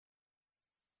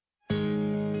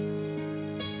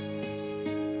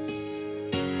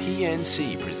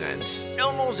PNC presents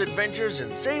Elmo's Adventures in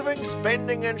Saving,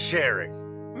 Spending, and Sharing.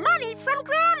 Money from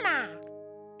Grandma.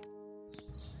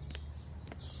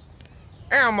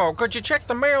 Elmo, could you check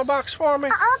the mailbox for me?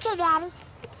 Okay, Daddy.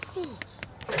 Let's see.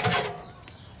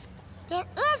 There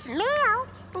is mail.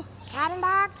 Ooh,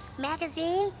 catalog,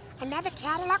 magazine, another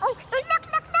catalog. Oh, and look.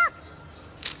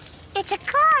 It's a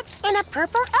card in a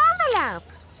purple envelope.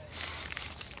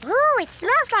 Ooh, it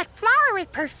smells like flowery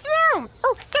perfume.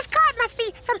 Oh, this card must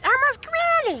be from Elmo's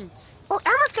granny. Oh,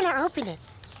 Elmo's gonna open it.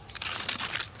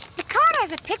 The card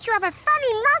has a picture of a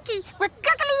funny monkey with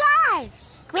googly eyes.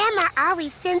 Grandma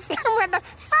always sends him with the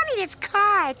funniest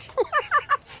cards.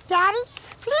 Daddy,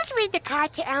 please read the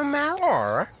card to Elmo.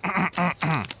 All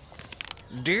right.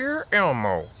 Dear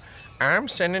Elmo, I'm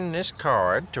sending this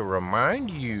card to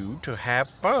remind you to have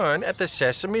fun at the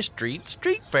Sesame Street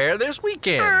Street Fair this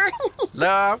weekend.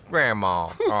 Love,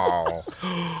 Grandma. Oh.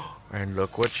 And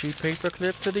look what she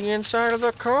paperclipped to the inside of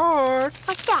the card.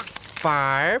 What's that?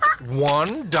 5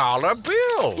 $1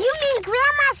 bills. You mean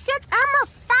Grandma sent Elmo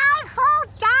 $5 whole?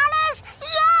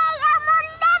 Yay, Elmo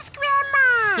loves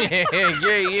Grandma!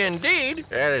 Yay, indeed.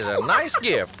 That is a nice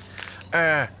gift.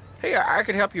 Hey, I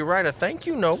could help you write a thank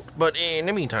you note, but in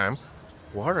the meantime,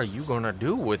 what are you going to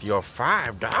do with your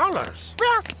 $5?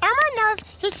 Well, Elmo knows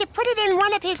he should put it in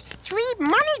one of his 3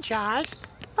 money jars,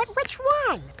 but which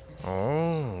one?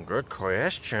 Oh, good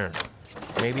question.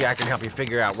 Maybe I can help you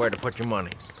figure out where to put your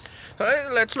money.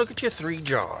 Let's look at your 3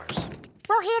 jars.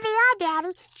 Well, here they are,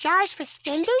 Daddy. Jars for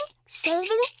spending,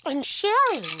 saving, and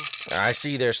sharing. I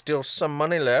see there's still some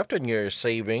money left in your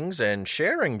savings and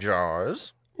sharing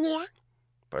jars. Yeah?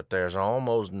 But there's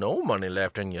almost no money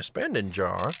left in your spending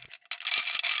jar.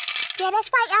 Yeah, that's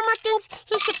why Elmo thinks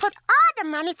he should put all the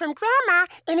money from Grandma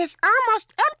in his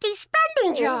almost empty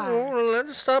spending jar. Oh,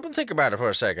 let's stop and think about it for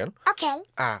a second. Okay.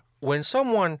 When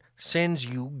someone sends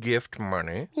you gift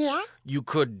money, Yeah? you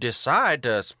could decide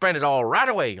to spend it all right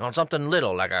away on something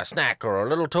little, like a snack or a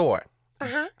little toy.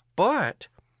 Uh-huh. But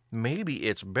maybe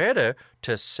it's better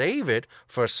to save it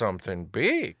for something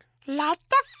big. Like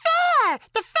the fair.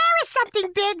 The fair is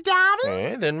something big,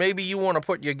 Daddy. Then maybe you want to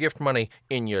put your gift money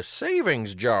in your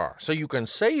savings jar so you can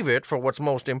save it for what's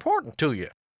most important to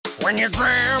you. When your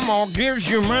grandma gives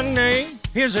you money,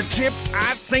 here's a tip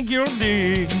I think you'll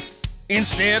dig.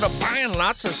 Instead of buying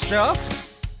lots of stuff,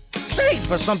 save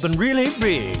for something really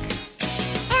big.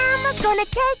 Elmo's gonna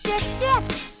take this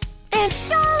gift and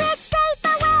store it safe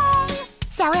away.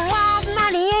 So he'll have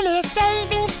money in his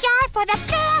savings jar for the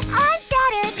fair on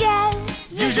Saturday.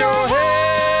 Use your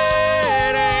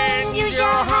head and use your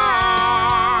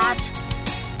heart.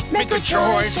 Make good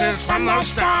choices from the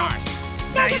start.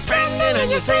 Now you're spending and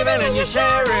you're saving and you're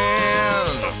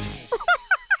sharing.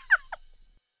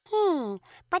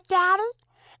 But Daddy,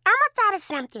 Elmo thought of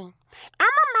something.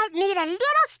 Elmo might need a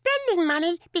little spending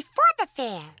money before the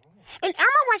fair. And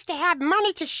Elmo wants to have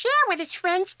money to share with his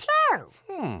friends,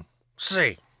 too.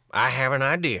 See, I have an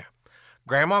idea.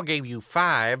 Grandma gave you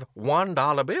 5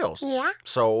 $1 bills. Yeah?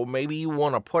 So maybe you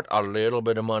want to put a little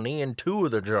bit of money in 2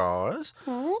 of the jars,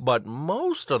 but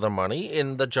most of the money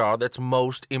in the jar that's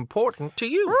most important to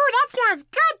you. Ooh, that sounds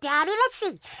good, Daddy. Let's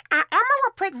see. Elmo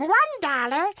will put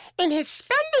 $1 in his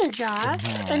spending jar,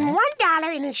 and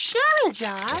 $1 in his sharing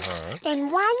jar,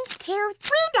 and $1, $2,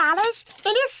 $3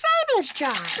 in his savings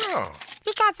jar. Oh.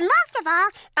 Because most of all,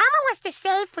 Elmo wants to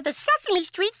save for the Sesame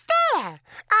Street Fair.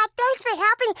 Thanks for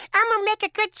helping Elmo make a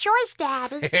good choice,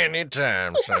 Daddy.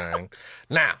 Anytime, son.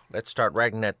 Now, let's start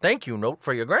writing that thank you note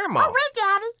for your grandma. Oh, wait,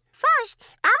 Daddy. First,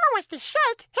 Elmo wants to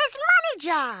shake his money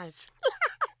jars.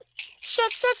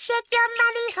 Shake, shake, shake your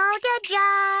money holder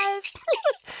jars.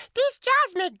 These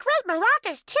jars make great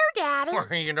maracas, too, Daddy.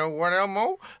 Well, you know what,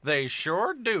 Elmo? They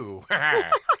sure do.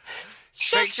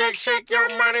 Shake, shake, shake your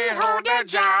money holder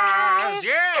jars.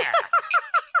 Yeah!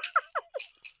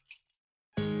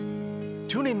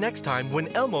 Tune in next time when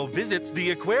Elmo visits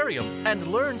the aquarium and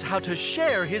learns how to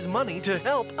share his money to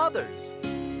help others.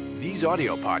 These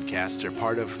audio podcasts are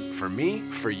part of For Me,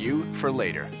 For You, For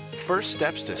Later. First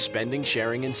Steps to Spending,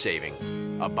 Sharing, and Saving,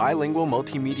 a bilingual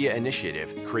multimedia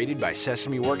initiative created by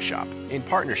Sesame Workshop in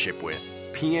partnership with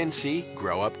PNC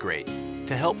Grow Up Great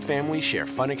to help families share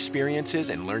fun experiences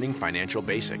and learning financial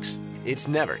basics. It's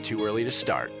never too early to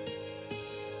start.